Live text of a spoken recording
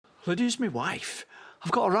Lydia's my wife.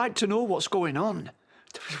 I've got a right to know what's going on.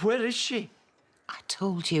 Where is she? I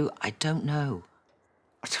told you, I don't know.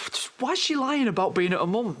 Why's she lying about being at her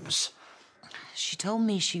mum's? She told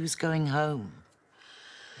me she was going home.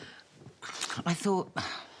 I thought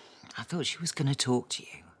she was going to talk to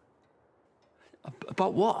you.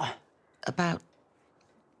 About what? About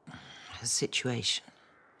her situation.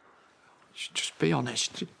 Just be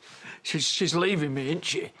honest. She's leaving me, isn't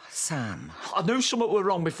she? Sam. I knew something was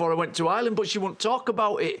wrong before I went to Ireland, but she wouldn't talk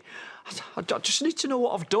about it. I just need to know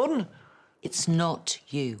what I've done. It's not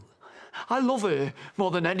you. I love her more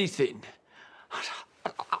than anything.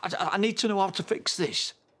 I need to know how to fix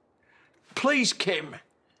this. Please, Kim.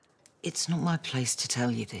 It's not my place to tell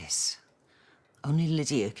you this. Only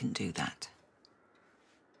Lydia can do that.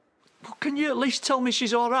 Well, can you at least tell me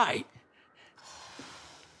she's all right?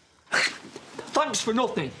 Thanks for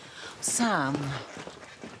nothing. Sam.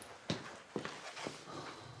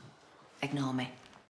 Ignore me.